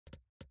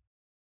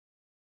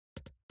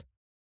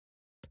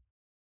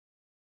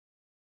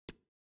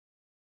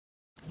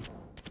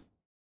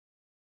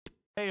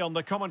On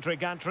the commentary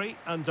gantry,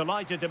 and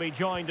delighted to be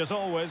joined as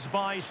always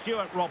by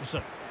Stuart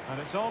Robson. And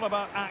it's all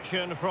about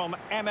action from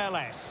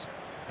MLS.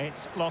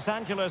 It's Los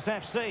Angeles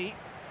FC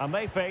and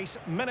they face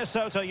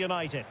Minnesota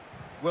United.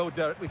 Well,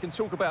 Derek, we can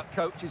talk about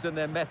coaches and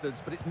their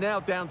methods, but it's now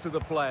down to the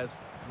players.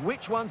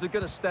 Which ones are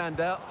going to stand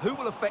out, who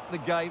will affect the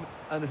game,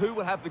 and who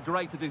will have the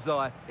greater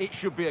desire? It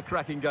should be a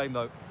cracking game,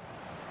 though.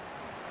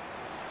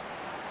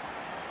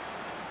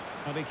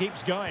 And he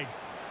keeps going.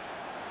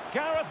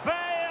 Gareth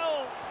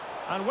Bale!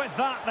 And with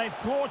that, they've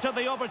thwarted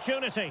the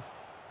opportunity.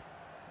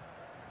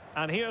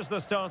 And here's the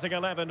starting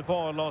 11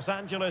 for Los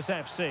Angeles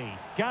FC.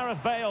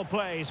 Gareth Bale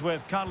plays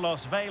with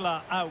Carlos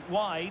Vela out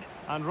wide.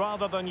 And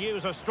rather than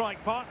use a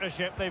strike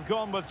partnership, they've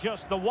gone with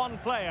just the one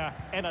player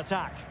in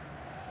attack.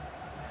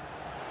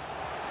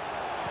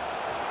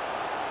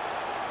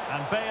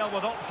 And Bale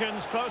with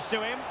options close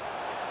to him.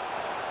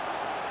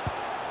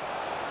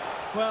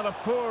 Well, a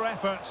poor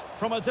effort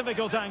from a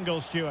difficult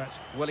angle, Stuart.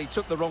 Well, he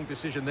took the wrong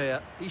decision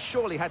there. He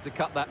surely had to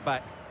cut that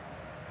back.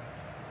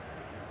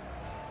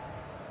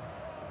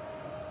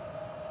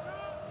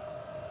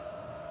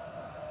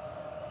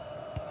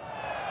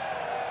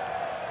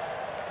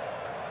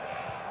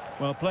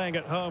 Well, playing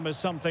at home is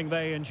something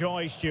they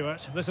enjoy,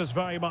 Stuart. This is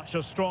very much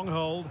a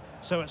stronghold,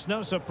 so it's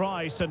no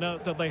surprise to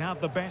note that they have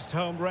the best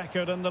home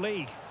record in the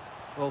league.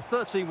 Well,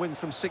 13 wins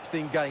from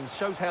 16 games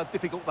shows how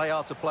difficult they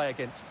are to play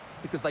against,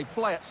 because they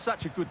play at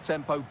such a good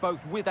tempo,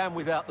 both with and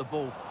without the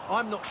ball.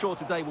 I'm not sure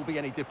today will be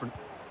any different.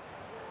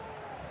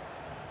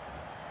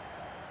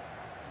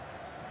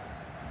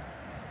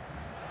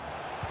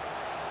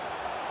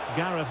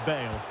 Gareth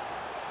Bale.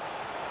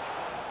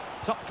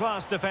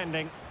 Top-class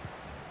defending.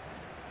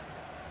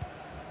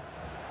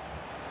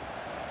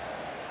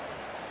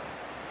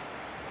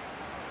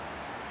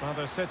 Well,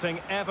 they're sitting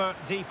ever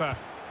deeper.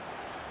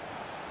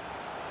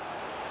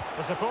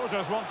 The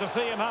supporters want to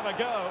see him have a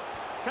go.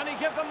 Can he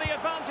give them the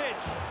advantage?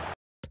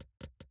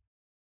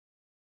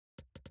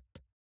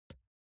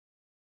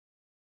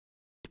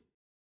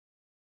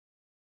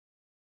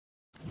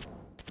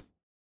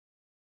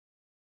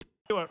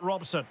 Stuart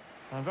Robson.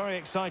 I'm very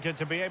excited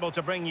to be able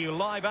to bring you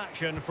live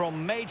action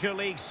from Major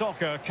League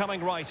Soccer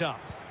coming right up.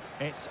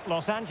 It's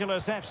Los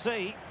Angeles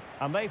FC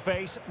and they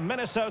face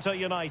Minnesota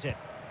United.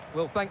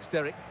 Well, thanks,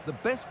 Derek. The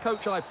best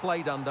coach I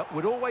played under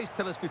would always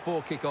tell us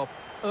before kick-off,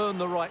 earn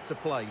the right to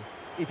play.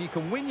 If you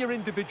can win your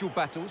individual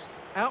battles,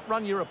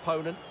 outrun your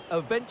opponent,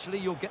 eventually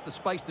you'll get the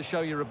space to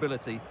show your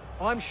ability.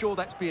 I'm sure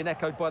that's being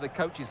echoed by the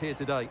coaches here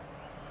today.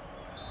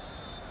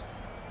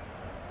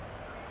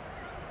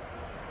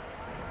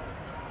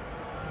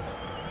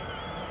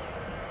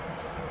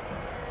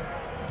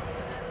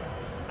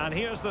 And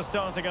here's the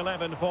starting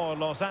 11 for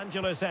Los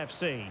Angeles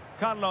FC.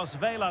 Carlos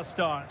Vela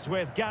starts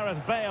with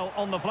Gareth Bale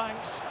on the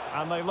flanks.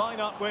 And they line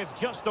up with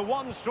just the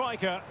one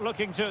striker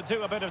looking to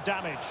do a bit of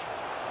damage.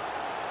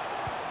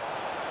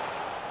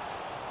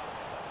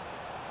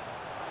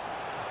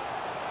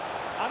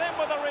 And in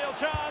with a real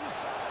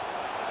chance.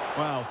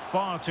 Well,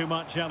 far too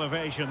much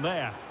elevation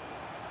there.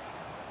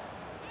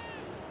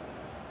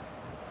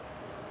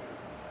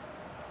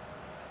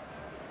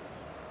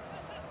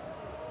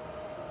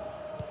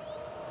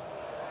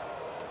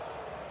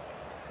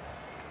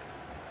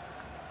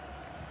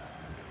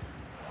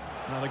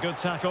 Another good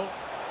tackle.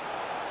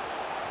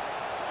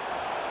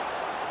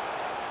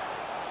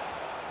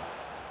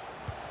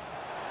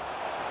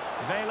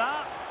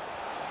 Vela.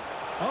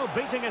 Oh,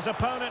 beating his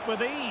opponent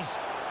with ease.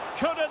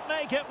 Couldn't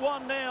make it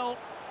 1-0.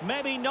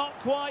 Maybe not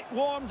quite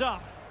warmed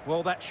up.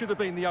 Well, that should have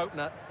been the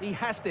opener. He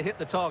has to hit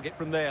the target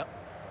from there.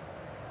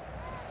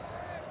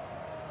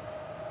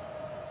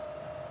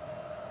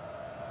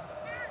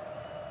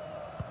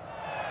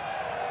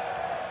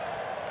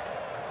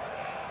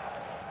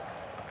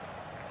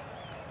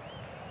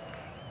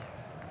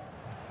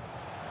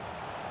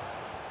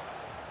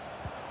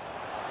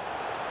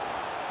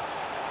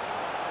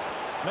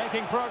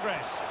 Making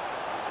progress.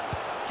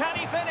 Can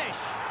he finish?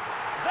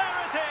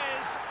 There it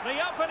is,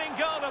 the opening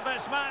goal of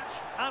this match,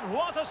 and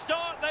what a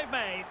start they've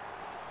made.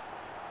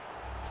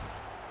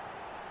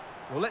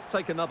 Well, let's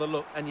take another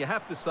look, and you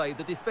have to say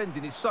the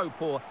defending is so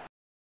poor.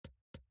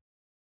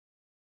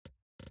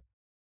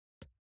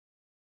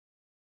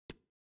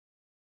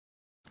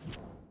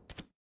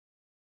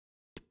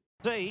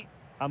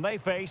 And they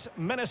face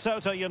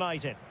Minnesota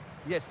United.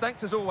 Yes,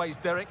 thanks as always,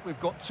 Derek. We've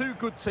got two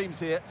good teams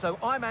here, so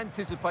I'm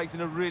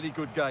anticipating a really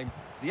good game.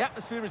 The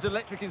atmosphere is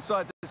electric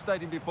inside the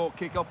stadium before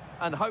kick-off,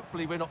 and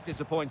hopefully we're not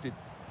disappointed.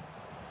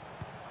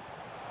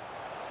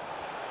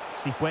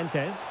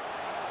 Cifuentes.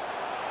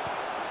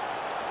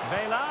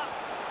 Vela.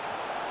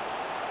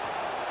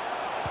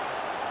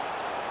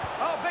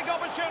 Oh, big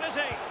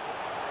opportunity.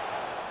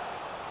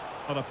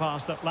 But a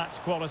pass that lacks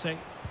quality.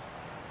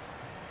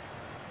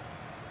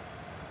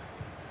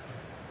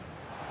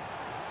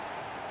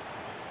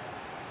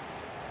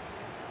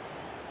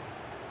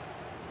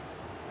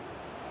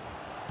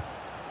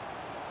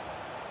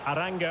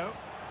 Arango.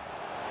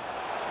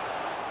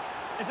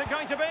 Is it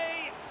going to be?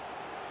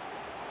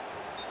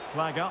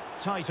 Flag up,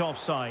 tight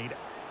offside.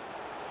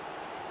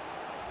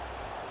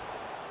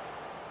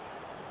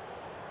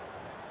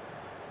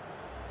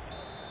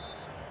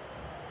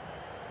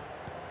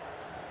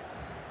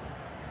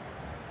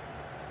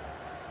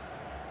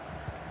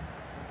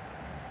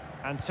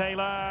 And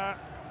Taylor.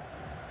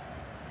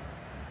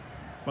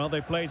 Well,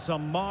 they've played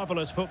some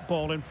marvellous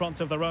football in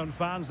front of their own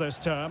fans this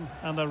term,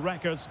 and the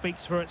record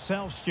speaks for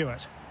itself,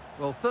 Stuart.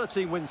 Well,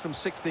 13 wins from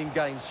 16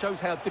 games shows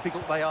how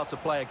difficult they are to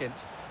play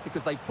against,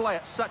 because they play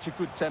at such a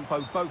good tempo,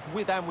 both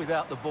with and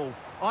without the ball.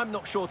 I'm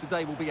not sure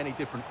today will be any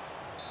different.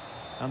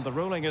 And the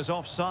ruling is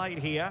offside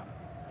here.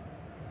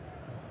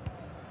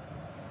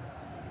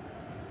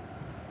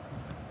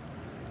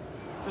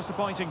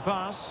 Disappointing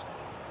pass.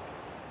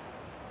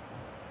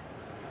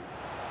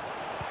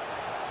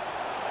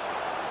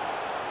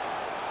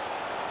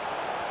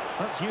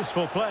 That's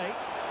useful play.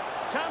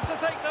 Chance to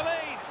take the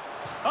lead.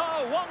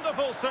 Oh,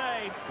 wonderful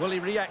save. Well, he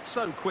reacts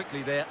so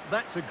quickly there.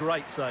 That's a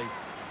great save.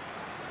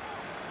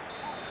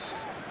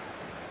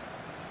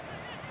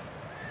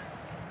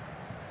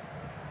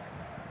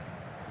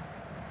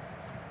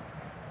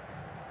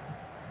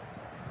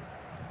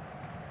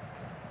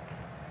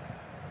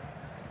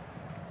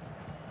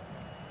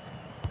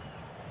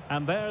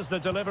 And there's the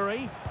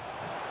delivery.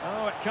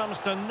 Oh, it comes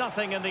to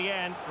nothing in the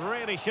end.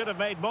 Really should have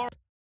made more.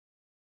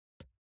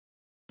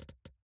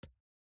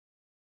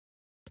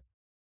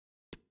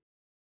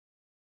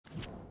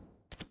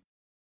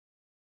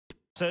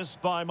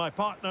 By my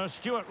partner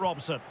Stuart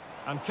Robson,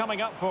 and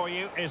coming up for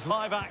you is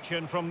live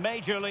action from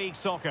Major League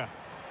Soccer.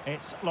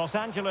 It's Los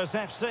Angeles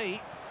FC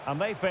and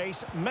they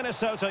face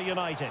Minnesota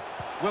United.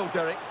 Well,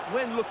 Derek,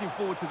 when looking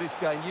forward to this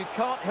game, you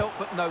can't help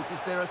but notice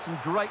there are some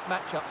great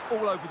matchups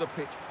all over the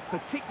pitch,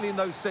 particularly in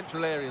those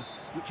central areas.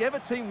 Whichever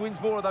team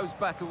wins more of those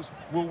battles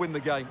will win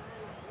the game.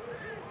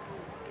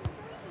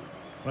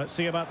 Let's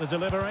see about the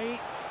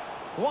delivery.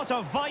 What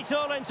a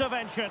vital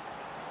intervention,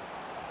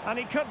 and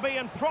he could be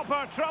in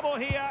proper trouble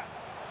here.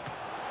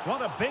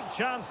 What a big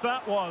chance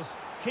that was.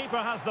 Keeper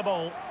has the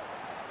ball.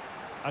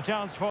 A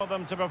chance for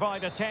them to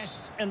provide a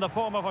test in the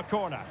form of a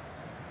corner.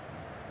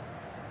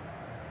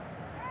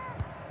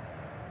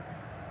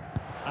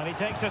 And he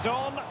takes it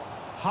on.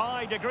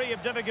 High degree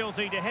of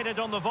difficulty to hit it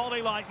on the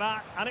volley like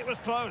that, and it was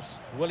close.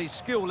 Well, his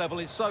skill level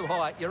is so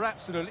high, you're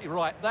absolutely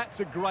right. That's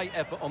a great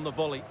effort on the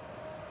volley.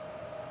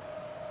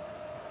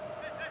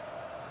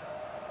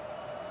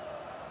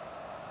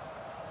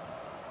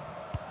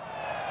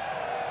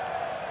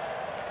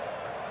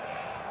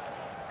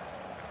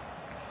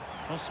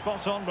 Well,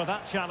 spot on with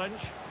that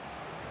challenge.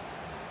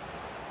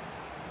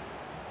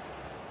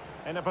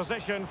 In a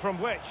position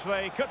from which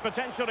they could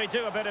potentially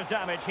do a bit of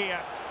damage here.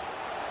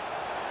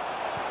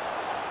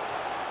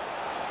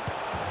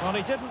 Well,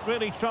 he didn't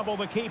really trouble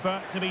the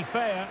keeper. To be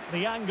fair,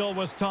 the angle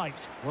was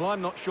tight. Well,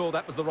 I'm not sure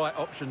that was the right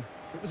option.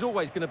 It was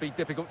always going to be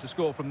difficult to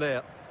score from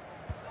there.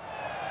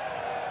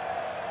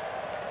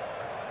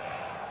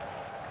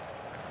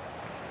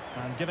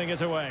 And giving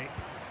it away.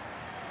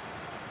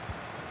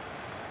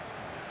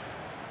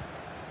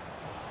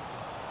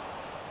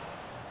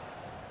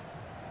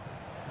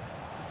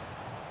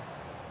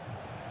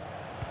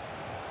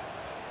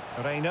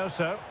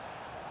 Reynoso.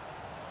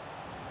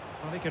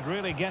 Well, he could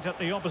really get at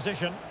the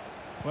opposition.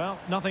 Well,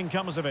 nothing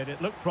comes of it.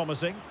 It looked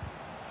promising.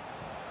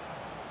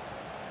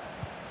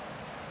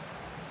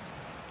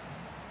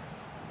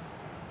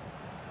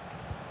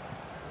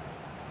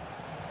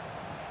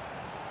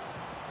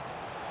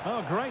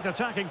 Oh, great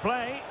attacking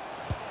play.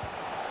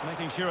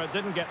 Making sure it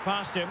didn't get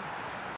past him.